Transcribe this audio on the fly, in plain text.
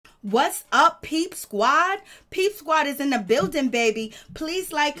What's up, Peep Squad? Peep Squad is in the building, baby.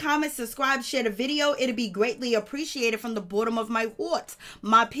 Please like, comment, subscribe, share the video. It'll be greatly appreciated from the bottom of my heart.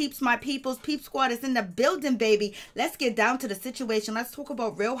 My peeps, my peoples, Peep Squad is in the building, baby. Let's get down to the situation. Let's talk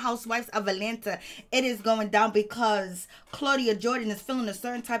about Real Housewives of Atlanta. It is going down because Claudia Jordan is feeling a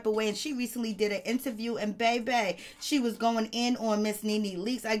certain type of way, and she recently did an interview, and baby, she was going in on Miss NeNe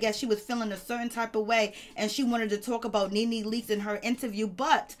Leakes. I guess she was feeling a certain type of way, and she wanted to talk about NeNe Leakes in her interview,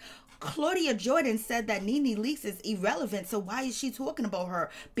 but Claudia Jordan said that NeNe Leakes is irrelevant. So why is she talking about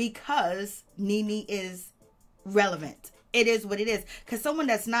her? Because NeNe is relevant. It is what it is. Because someone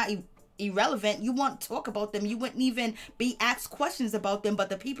that's not irrelevant, you won't talk about them. You wouldn't even be asked questions about them. But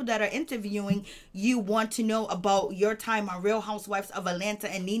the people that are interviewing, you want to know about your time on Real Housewives of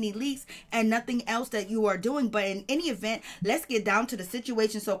Atlanta and NeNe Leakes and nothing else that you are doing. But in any event, let's get down to the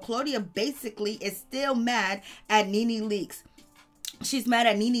situation. So Claudia basically is still mad at NeNe Leakes. She's mad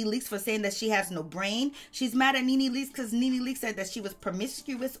at NeNe Leakes for saying that she has no brain. She's mad at NeNe Leakes because NeNe Leakes said that she was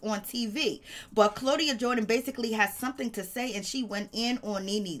promiscuous on TV. But Claudia Jordan basically has something to say, and she went in on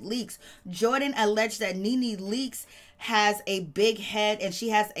NeNe Leakes. Jordan alleged that NeNe Leakes has a big head and she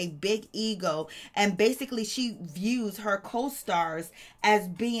has a big ego. And basically she views her co-stars as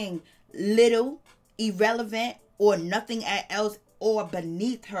being little, irrelevant, or nothing else or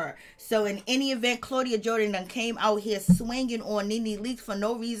beneath her. So in any event, Claudia Jordan done came out here swinging on NeNe Leakes for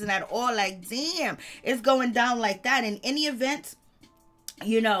no reason at all. Like, damn, it's going down like that. In any event,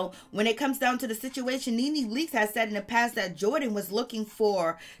 you know, when it comes down to the situation, NeNe Leakes has said in the past that Jordan was looking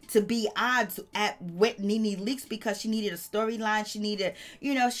to be odds with NeNe Leakes because she needed a storyline. She needed,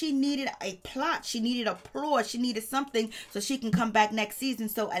 you know, she needed a plot. She needed a plot. She needed something so she can come back next season.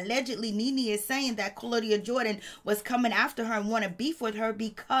 So allegedly, NeNe is saying that Claudia Jordan was coming after her and want to beef with her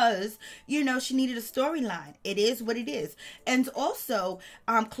because, you know, she needed a storyline. It is what it is. And also,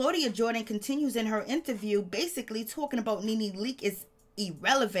 Claudia Jordan continues in her interview basically talking about NeNe Leakes is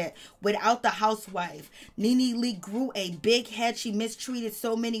irrelevant without the housewife. NeNe Leakes grew a big head. She mistreated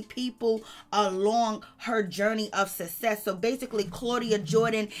so many people along her journey of success. So basically, Claudia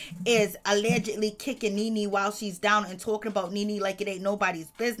Jordan is allegedly kicking NeNe while she's down and talking about NeNe like it ain't nobody's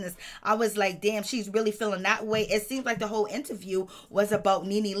business. I was like, damn, she's really feeling that way. It seems like the whole interview was about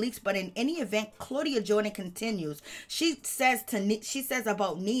NeNe Leakes, but in any event, Claudia Jordan continues. She says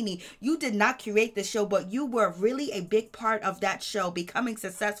about NeNe, you did not curate the show, but you were really a big part of that show becoming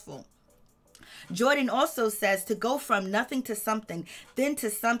successful. Jordan also says to go from nothing to something, then to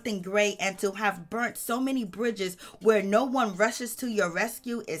something great, and to have burnt so many bridges where no one rushes to your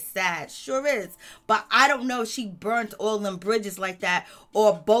rescue is sad. Sure is. But I don't know if she burnt all them bridges like that,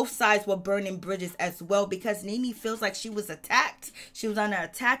 or both sides were burning bridges as well, because NeNe feels like she was attacked. She was under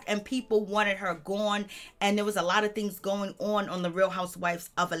attack and people wanted her gone, and there was a lot of things going on the Real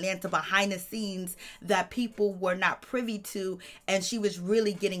Housewives of Atlanta behind the scenes that people were not privy to, and she was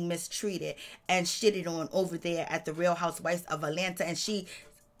really getting mistreated and shitted on over there at the Real Housewives of Atlanta, and she,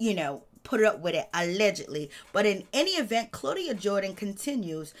 you know, put up with it allegedly. But in any event, Claudia Jordan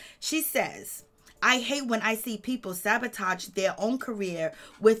continues. She says, I hate when I see people sabotage their own career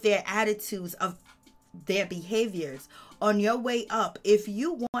with their attitudes of their behaviors. On your way up, if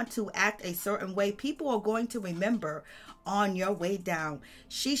you want to act a certain way, people are going to remember on your way down.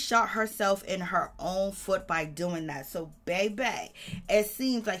 She shot herself in her own foot by doing that. So baby, it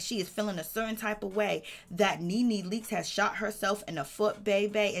seems like she is feeling a certain type of way that NeNe Leakes has shot herself in the foot,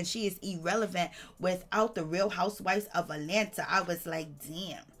 baby, and she is irrelevant without the Real Housewives of Atlanta. I was like,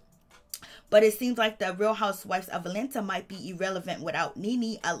 damn. But it seems like the Real Housewives of Atlanta might be irrelevant without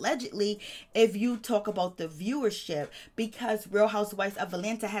NeNe, allegedly, if you talk about the viewership, because Real Housewives of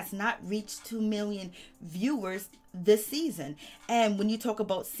Atlanta has not reached 2 million viewers this season. And when you talk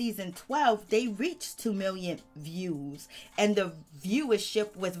about season 12, they reached 2 million views, and the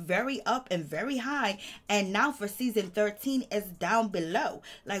viewership was very up and very high. And now for season 13 is down below.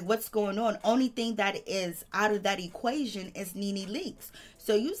 Like, what's going on? Only thing that is out of that equation is NeNe Leakes.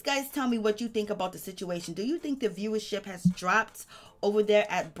 So you guys tell me what you think about the situation. Do you think the viewership has dropped over there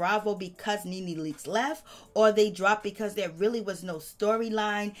at Bravo because NeNe Leakes left, or they dropped because there really was no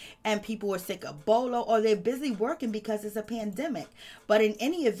storyline and people were sick of Bolo, or they're busy working because it's a pandemic? But in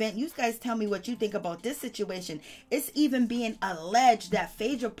any event, you guys tell me what you think about this situation. It's even being alleged that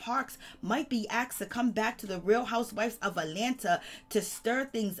Phaedra Parks might be asked to come back to the Real Housewives of Atlanta to stir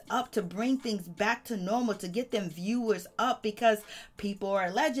things up, to bring things back to normal, to get them viewers up, because people are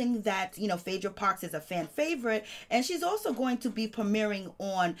alleging that, you know, Phaedra Parks is a fan favorite, and she's also going to be premiering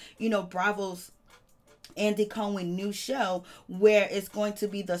on, you know, Bravo's Andy Cohen new show where it's going to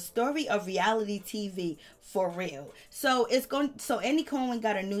be the story of reality TV for real. So Andy Cohen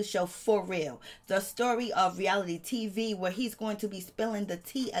got a new show for real. The story of reality TV where he's going to be spilling the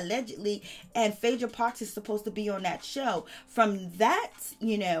tea allegedly, and Phaedra Parks is supposed to be on that show. From that,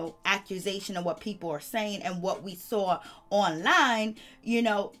 accusation of what people are saying and what we saw online,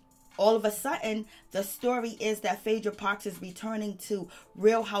 all of a sudden, the story is that Phaedra Parks is returning to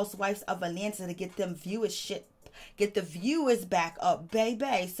Real Housewives of Atlanta to get them viewership, get the viewers back up,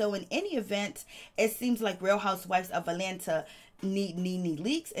 baby. So in any event, it seems like Real Housewives of Atlanta need NeNe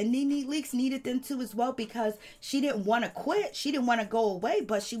Leakes, and NeNe Leakes needed them too as well, because she didn't want to quit, she didn't want to go away,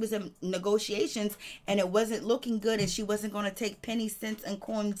 but she was in negotiations and it wasn't looking good, and she wasn't going to take pennies, cents, and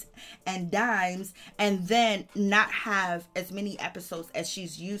coins and dimes and then not have as many episodes as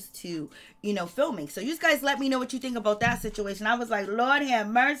she's used to, filming. So you guys let me know what you think about that situation. I was like, Lord have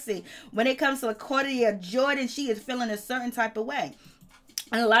mercy. When it comes to Claudia Jordan, she is feeling a certain type of way.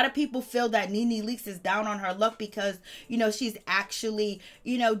 And a lot of people feel that NeNe Leakes is down on her luck because, she's actually,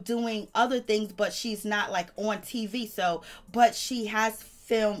 doing other things, but she's not like on TV. So, but she has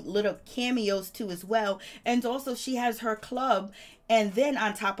filmed little cameos too as well. And also she has her club. And then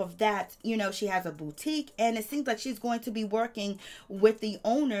on top of that, she has a boutique, and it seems like she's going to be working with the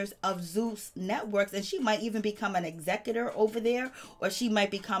owners of Zeus Networks, and she might even become an executor over there, or she might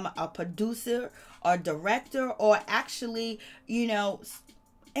become a producer or director, or actually,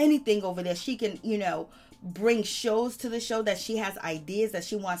 anything over there. She can, bring shows to the show that she has ideas that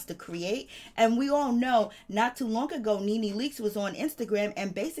she wants to create. And we all know not too long ago, NeNe Leakes was on Instagram,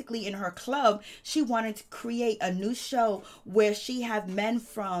 and basically in her club, she wanted to create a new show where she have men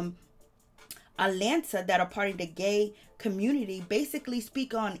from Atlanta that are part of the gay community basically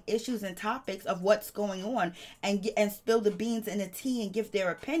speak on issues and topics of what's going on, and spill the beans in the tea and give their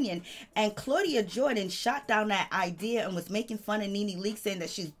opinion. And Claudia Jordan shot down that idea and was making fun of NeNe Leakes, saying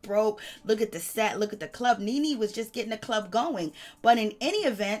that she's broke. Look at the set, look at the club. NeNe was just getting the club going. But in any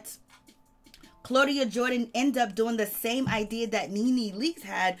event, Claudia Jordan ended up doing the same idea that NeNe Leakes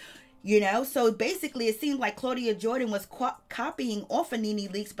had. So basically it seemed like Claudia Jordan was copying off of NeNe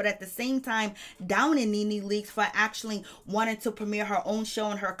Leakes, but at the same time downing NeNe Leakes for actually wanting to premiere her own show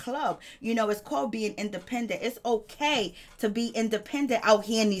in her club. It's called being independent. It's okay to be independent out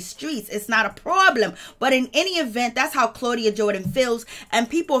here in these streets. It's not a problem. But in any event, that's how Claudia Jordan feels, and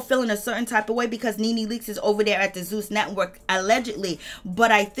people are feeling a certain type of way because NeNe Leakes is over there at the Zeus Network, allegedly.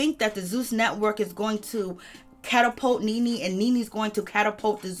 But I think that the Zeus Network is going to catapult NeNe, and NeNe's going to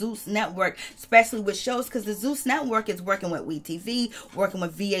catapult the Zeus Network, especially with shows, because the Zeus Network is working with WeTV, working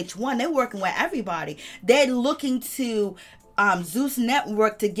with VH1. They're working with everybody. They're looking to Zeus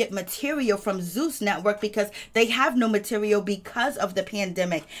Network to get material from Zeus Network because they have no material because of the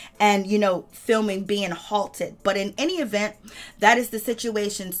pandemic and, filming being halted. But in any event, that is the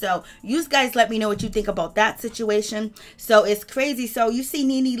situation. So you guys let me know what you think about that situation. So it's crazy. So you see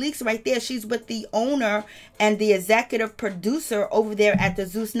NeNe Leakes right there. She's with the owner and the executive producer over there at the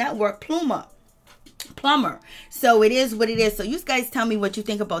Zeus Network, Plumber. So it is what it is. So you guys tell me what you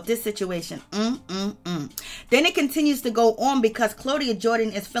think about this situation. Then it continues to go on because Claudia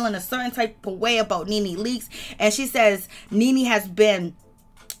Jordan is feeling a certain type of way about NeNe Leakes, and she says NeNe has been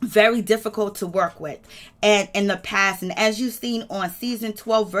very difficult to work with and in the past. And as you've seen on season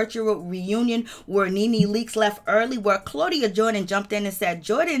 12 virtual reunion where NeNe Leakes left early, where Claudia Jordan jumped in and said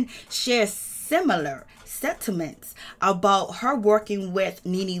Jordan shares similar sentiments about her working with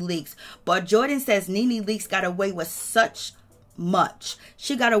NeNe Leakes. But Jordan says NeNe Leakes got away with such much.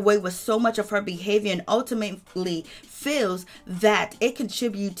 She got away with so much of her behavior, and ultimately feels that it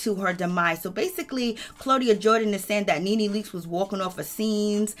contributed to her demise. So basically, Claudia Jordan is saying that NeNe Leakes was walking off of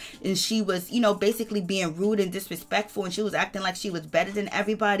scenes, and she was, basically being rude and disrespectful, and she was acting like she was better than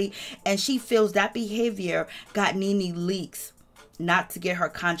everybody. And she feels that behavior got NeNe Leakes not to get her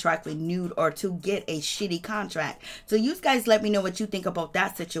contract renewed or to get a shitty contract. So you guys let me know what you think about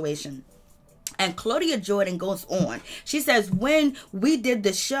that situation. And Claudia Jordan goes on. She says when we did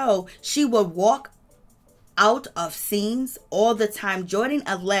the show, she would walk out of scenes all the time. Jordan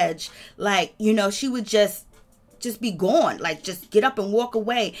alleged, she would just be gone, just get up and walk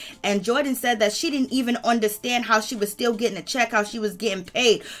away. And Jordan said that she didn't even understand how she was still getting a check, how she was getting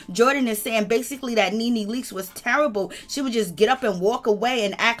paid. Jordan is saying basically that NeNe Leakes was terrible. She would just get up and walk away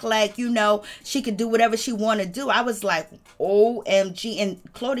and act like, she could do whatever she wanted to do. I was like, OMG. And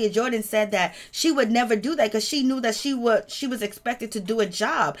Claudia Jordan said that she would never do that because she knew that she was expected to do a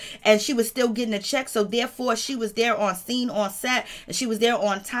job and she was still getting a check. So therefore she was there on scene, on set, and she was there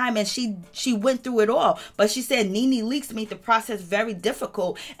on time, and she went through it all. But she said NeNe Leakes made the process very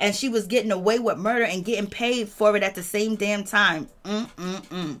difficult, and she was getting away with murder and getting paid for it at the same damn time.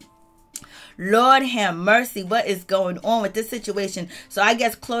 Lord have mercy, what is going on with this situation? So I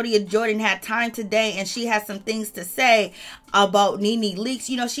guess Claudia Jordan had time today, and she has some things to say about NeNe Leakes.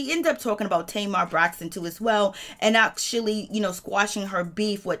 You know, she ended up talking about Tamar Braxton too as well, and actually, you know, squashing her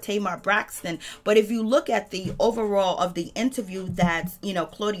beef with Tamar Braxton. But if you look at the overall of the interview that, you know,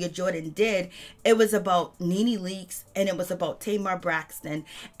 Claudia Jordan did, it was about NeNe Leakes and it was about Tamar Braxton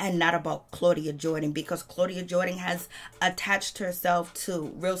and not about Claudia Jordan, because Claudia Jordan has attached herself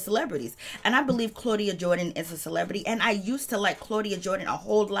to real celebrities. And I believe Claudia Jordan is a celebrity, and I used to like Claudia Jordan a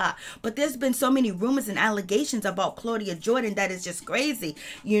whole lot, but there's been so many rumors and allegations about Claudia Jordan that is just crazy.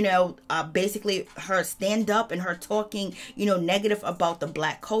 You know, basically her stand up and her talking, you know, negative about the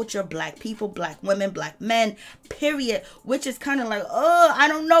black culture, black people, black women, black men, period, which is kind of like, oh, I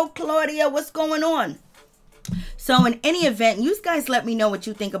don't know, Claudia, what's going on? So in any event, you guys let me know what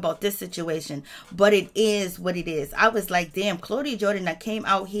you think about this situation. But it is what it is. I was like, damn, Claudia Jordan that came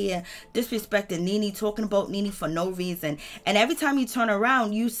out here disrespecting NeNe, talking about NeNe for no reason. And every time you turn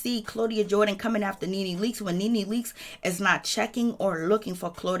around, you see Claudia Jordan coming after NeNe Leakes when NeNe Leakes is not checking or looking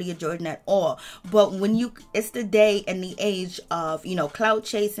for Claudia Jordan at all. But when you, it's the day and the age of, you know, clout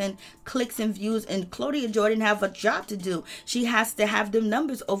chasing, clicks and views, and Claudia Jordan have a job to do. She has to have them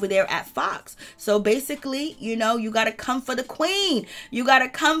numbers over there at Fox. So basically, you know, you got to come for the queen. You got to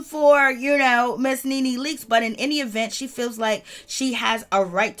come for, you know, Miss NeNe Leakes. But in any event, she feels like she has a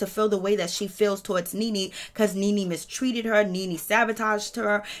right to feel the way that she feels towards NeNe, because NeNe mistreated her. NeNe sabotaged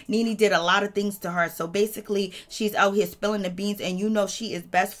her. NeNe did a lot of things to her. So basically, she's out here spilling the beans, and you know she is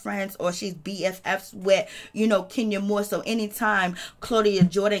best friends or she's BFFs with, you know, Kenya Moore. So anytime Claudia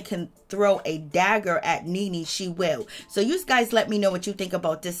Jordan can throw a dagger at NeNe, she will. So you guys let me know what you think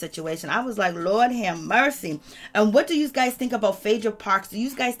about this situation. I was like, Lord have mercy. And what do you guys think about Phaedra Parks? Do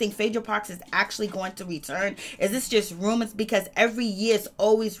you guys think Phaedra Parks is actually going to return? Is this just rumors? Because every year it's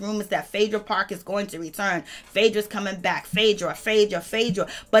always rumors that Phaedra Parks is going to return. Phaedra's coming back. Phaedra.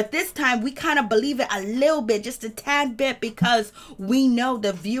 But this time we kind of believe it a little bit, just a tad bit, because we know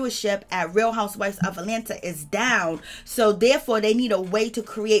the viewership at Real Housewives of Atlanta is down. So therefore they need a way to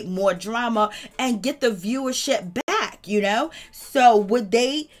create more drama and get the viewership back, you know? So would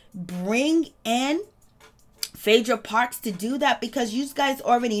they bring in Phaedra Parks to do that? Because you guys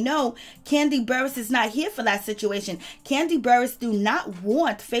already know Kandi Burruss is not here for that situation. Kandi Burruss do not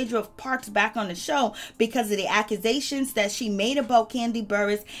want Phaedra Parks back on the show because of the accusations that she made about Kandi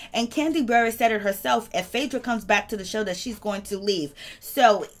Burruss. And Kandi Burruss said it herself, if Phaedra comes back to the show, that she's going to leave.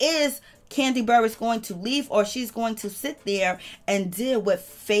 So is Kandi Burruss going to leave, or she's going to sit there and deal with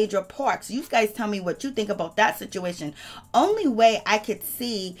Phaedra Parks? You guys tell me what you think about that situation. Only way I could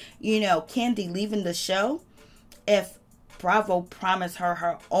see, you know, Kandi leaving the show, if Bravo promised her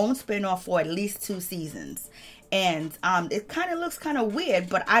her own spinoff for at least 2 seasons. And it kind of looks kind of weird,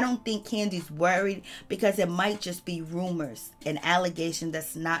 but I don't think Kandi's worried, because it might just be rumors and allegation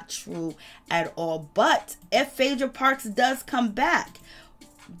that's not true at all. But if Phaedra Parks does come back,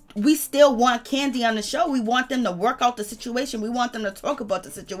 we still want Kandi on the show. We want them to work out the situation. We want them to talk about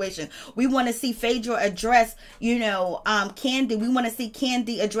the situation. We want to see Phaedra address, you know, Kandi. We want to see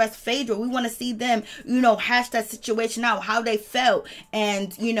Kandi address Phaedra. We want to see them, you know, hash that situation out, how they felt,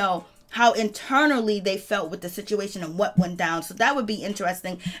 and, you know, how internally they felt with the situation and what went down. So that would be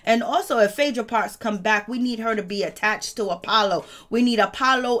interesting. And also, if Phaedra Parks come back, we need her to be attached to Apollo. We need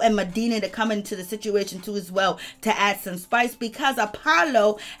Apollo and Medina to come into the situation too as well, to add some spice, because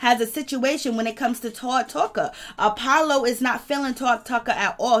Apollo has a situation when it comes to Todd Tucker. Apollo is not feeling Todd Tucker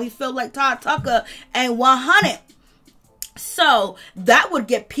at all. He feels like Todd Tucker ain't 100. So that would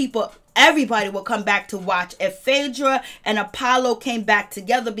get people, everybody will come back to watch if Phaedra and Apollo came back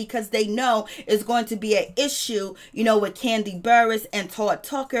together, because they know it's going to be an issue, you know, with Kandi Burruss and Todd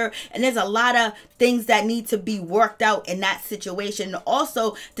Tucker. And there's a lot of things that need to be worked out in that situation.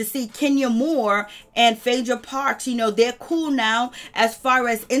 Also, to see Kenya Moore and Phaedra Parks, you know, they're cool now as far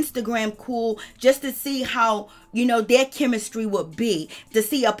as Instagram cool, just to see how, you know, their chemistry would be. To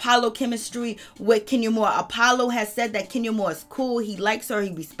see Apollo chemistry with Kenya Moore. Apollo has said that Kenya Moore is cool. He likes her.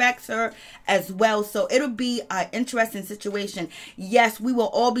 He respects her as well. So it'll be an interesting situation. Yes, we will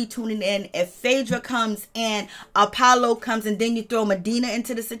all be tuning in. If Phaedra comes and Apollo comes, and then you throw Medina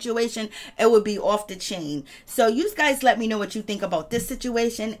into the situation, it would be off the chain. So you guys let me know what you think about this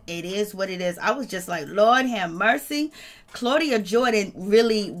situation. It is what it is. I was just like, Lord have mercy. Claudia Jordan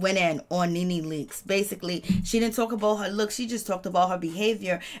really went in on NeNe Leakes. Basically, she didn't talk about her looks. She just talked about her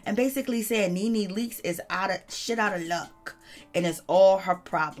behavior, and basically said NeNe Leakes is out of luck. and it's all her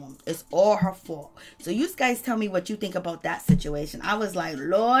problem. It's all her fault. So you guys tell me what you think about that situation. I was like,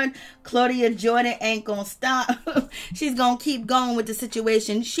 Lord, Claudia Jordan ain't gonna stop. She's gonna keep going with the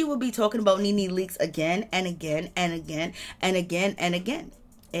situation. She will be talking about NeNe leaks again and again and again and again and again.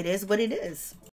 It is what it is.